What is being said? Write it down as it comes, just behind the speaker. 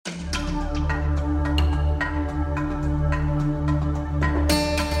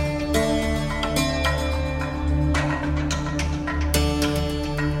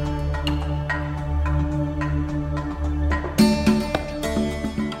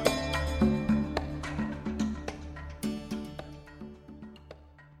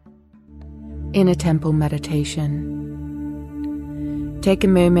inner temple meditation. Take a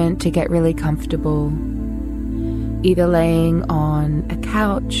moment to get really comfortable, either laying on a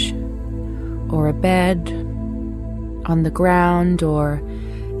couch or a bed, on the ground, or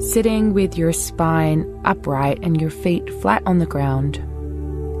sitting with your spine upright and your feet flat on the ground.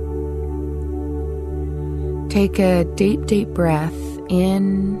 Take a deep, deep breath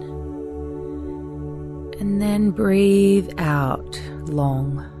in, and then breathe out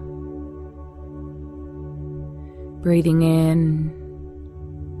long. Breathing in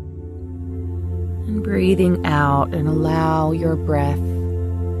and breathing out, and allow your breath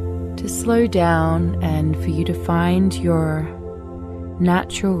to slow down and for you to find your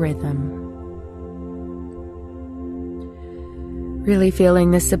natural rhythm. Really feeling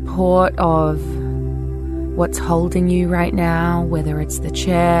the support of what's holding you right now, whether it's the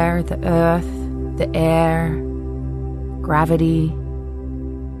chair, the earth, the air, gravity.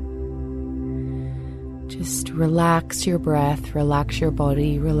 Just relax your breath, relax your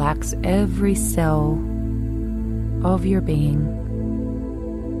body, relax every cell of your being.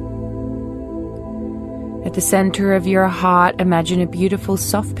 At the center of your heart, imagine a beautiful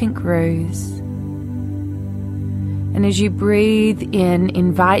soft pink rose. And as you breathe in,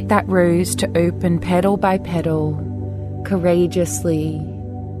 invite that rose to open petal by petal, courageously,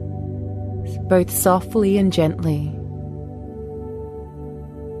 both softly and gently.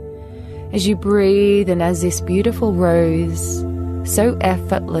 As you breathe and as this beautiful rose so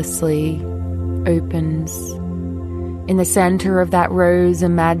effortlessly opens, in the center of that rose,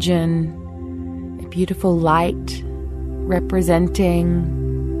 imagine a beautiful light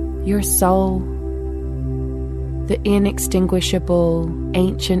representing your soul, the inextinguishable,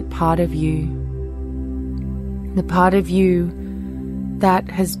 ancient part of you, the part of you that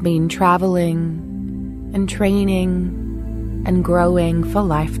has been traveling and training and growing for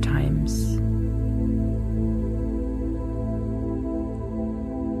lifetimes.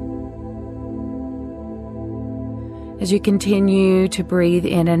 As you continue to breathe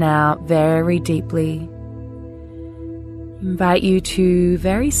in and out very deeply, I invite you to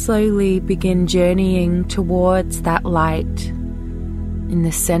very slowly begin journeying towards that light in the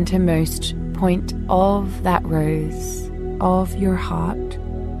centermost point of that rose of your heart.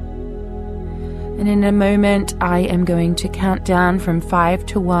 And in a moment, I am going to count down from 5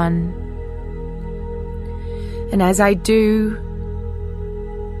 to 1. And as I do,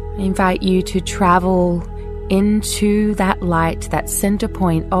 I invite you to travel into that light, that center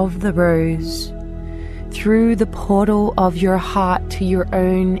point of the rose, through the portal of your heart to your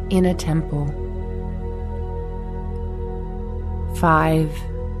own inner temple. 5,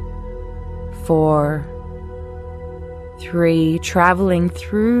 4, 3, traveling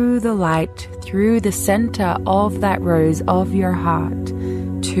through the light, through the center of that rose of your heart.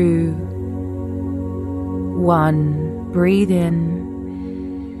 2, 1, breathe in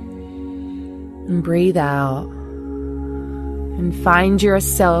and breathe out, and find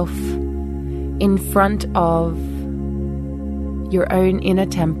yourself in front of your own inner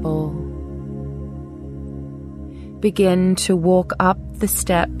temple. Begin to walk up the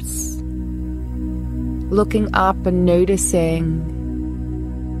steps, looking up and noticing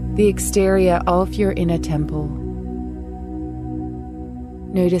the exterior of your inner temple.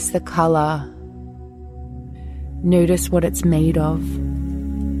 Notice the color. Notice what it's made of.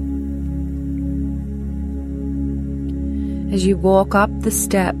 As you walk up the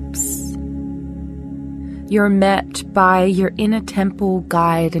steps, you're met by your inner temple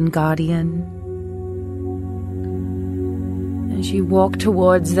guide and guardian. As you walk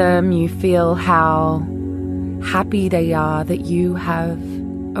towards them, you feel how happy they are that you have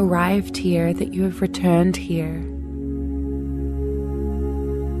arrived here, that you have returned here.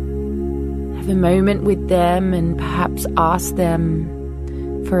 Have a moment with them and perhaps ask them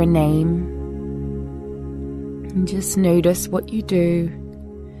for a name. And just notice what you do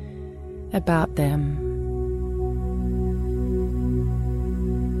about them.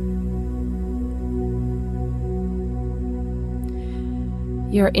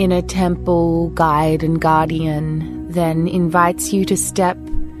 Your inner temple guide and guardian then invites you to step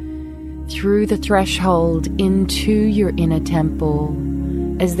through the threshold into your inner temple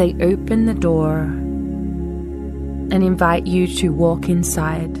as they open the door and invite you to walk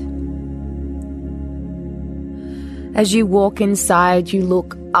inside. As you walk inside, you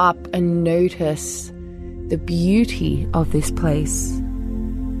look up and notice the beauty of this place.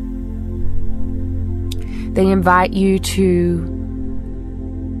 They invite you to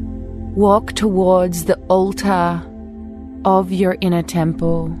walk towards the altar of your inner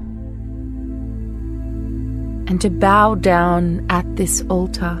temple and to bow down at this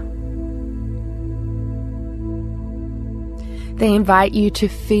altar. They invite you to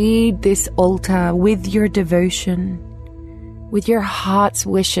feed this altar with your devotion, with your heart's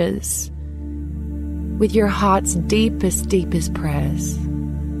wishes, with your heart's deepest, deepest prayers.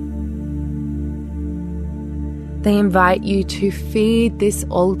 They invite you to feed this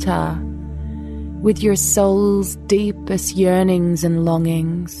altar with your soul's deepest yearnings and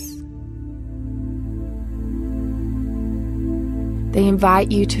longings. They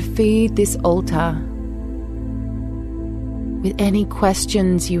invite you to feed this altar with any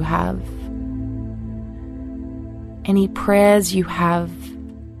questions you have, any prayers you have,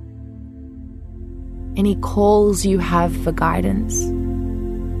 any calls you have for guidance.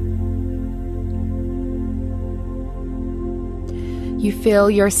 You feel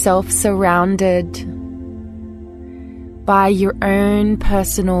yourself surrounded by your own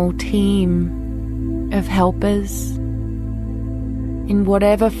personal team of helpers in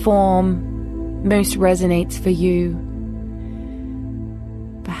whatever form most resonates for you.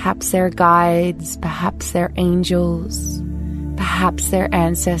 Perhaps they're guides, perhaps they're angels, perhaps they're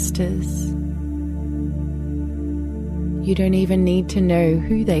ancestors. You don't even need to know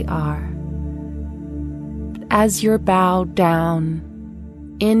who they are. But as you're bowed down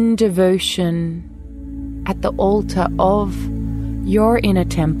in devotion at the altar of your inner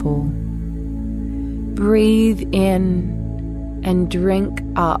temple, breathe in and drink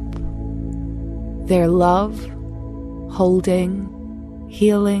up their love, holding,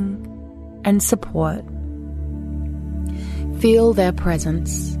 healing, and support. Feel their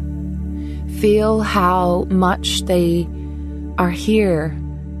presence. Feel how much they are here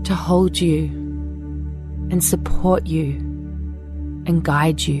to hold you and support you and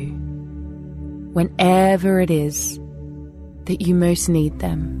guide you whenever it is that you most need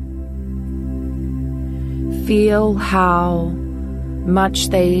them. Feel how much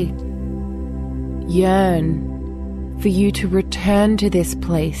they yearn for you to return to this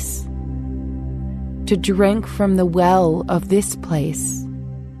place, to drink from the well of this place,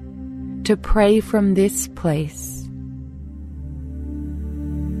 to pray from this place,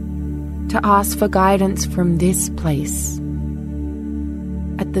 to ask for guidance from this place,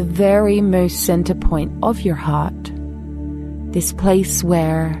 at the very most center point of your heart, this place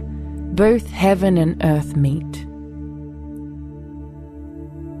where both heaven and earth meet.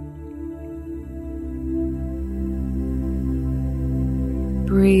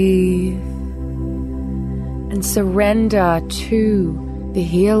 Breathe and surrender to the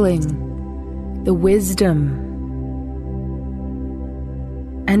healing, the wisdom,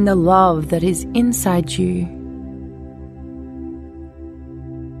 and the love that is inside you.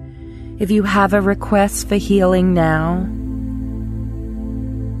 If you have a request for healing now,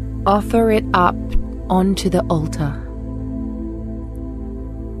 offer it up onto the altar.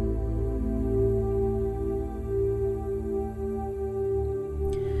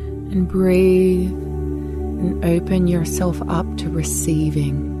 And breathe and open yourself up to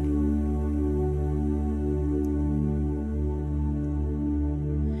receiving.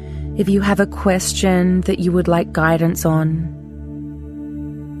 If you have a question that you would like guidance on,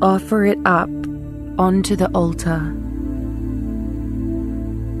 offer it up onto the altar.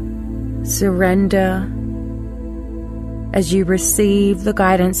 Surrender as you receive the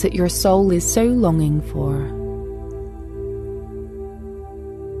guidance that your soul is so longing for.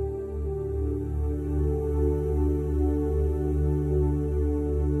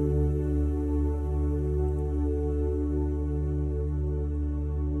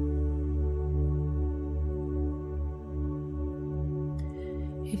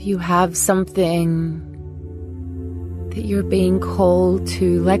 If you have something that you're being called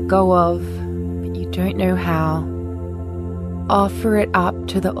to let go of, but you don't know how, offer it up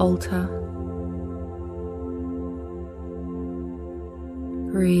to the altar.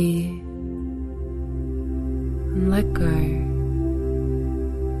 Breathe and let go.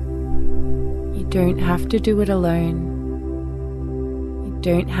 You don't have to do it alone. You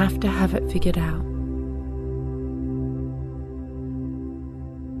don't have to have it figured out.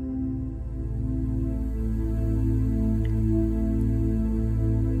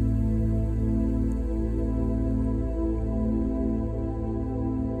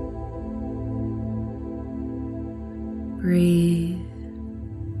 Breathe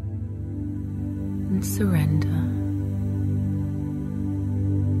and surrender,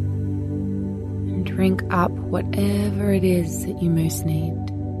 and drink up whatever it is that you most need.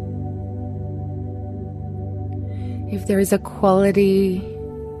 If there is a quality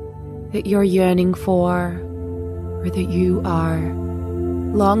that you're yearning for, or that you are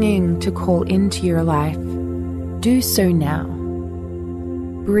longing to call into your life, do so now.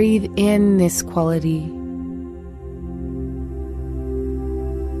 Breathe in this quality.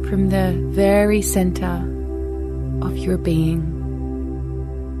 from the very center of your being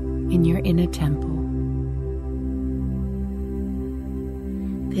in your inner temple.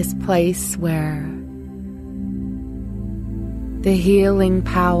 This place where the healing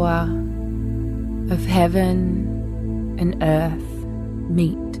power of heaven and earth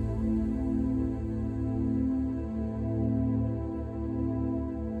meet.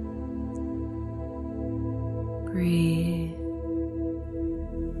 Breathe,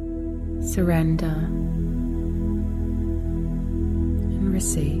 surrender, and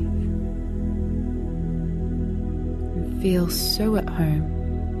receive. And feel so at home,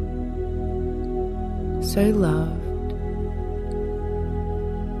 so loved,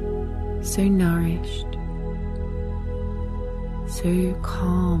 so nourished, so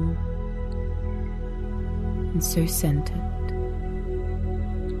calm, and so centered.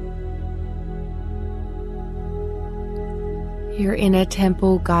 Your inner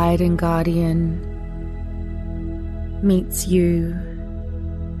temple guide and guardian meets you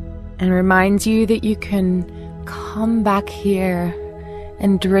and reminds you that you can come back here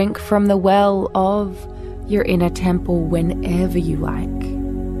and drink from the well of your inner temple whenever you like,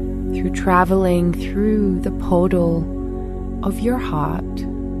 through traveling through the portal of your heart.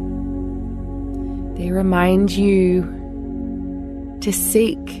 They remind you to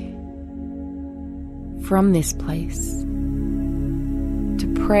seek from this place, to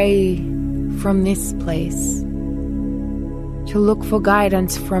pray from this place, to look for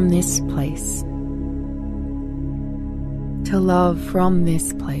guidance from this place, to love from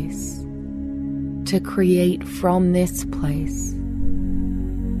this place, to create from this place,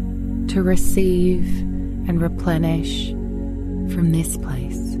 to receive and replenish from this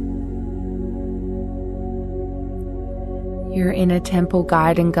place. Your inner temple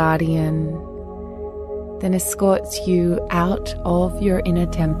guide and guardian then escorts you out of your inner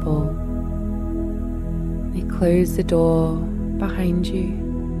temple. They close the door behind you.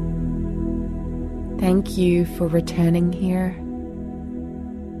 Thank you for returning here.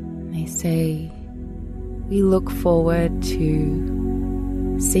 They say, we look forward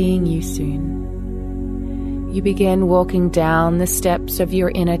to seeing you soon. You begin walking down the steps of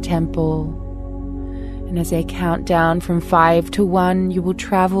your inner temple. And as I count down from 5 to 1, you will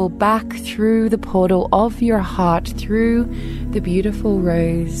travel back through the portal of your heart, through the beautiful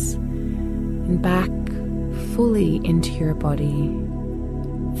rose, and back fully into your body.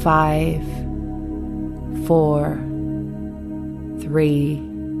 5, 4, 3,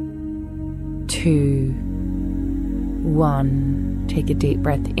 2, 1. Take a deep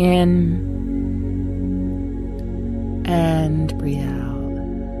breath in and breathe out.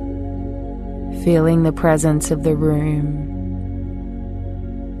 Feeling the presence of the room.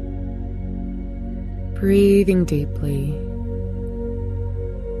 Breathing deeply.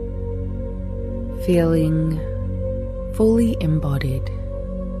 Feeling fully embodied.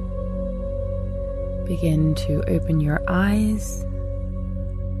 Begin to open your eyes.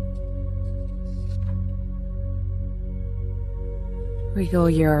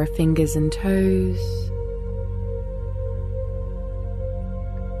 Wiggle your fingers and toes.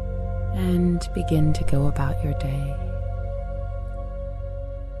 And begin to go about your day.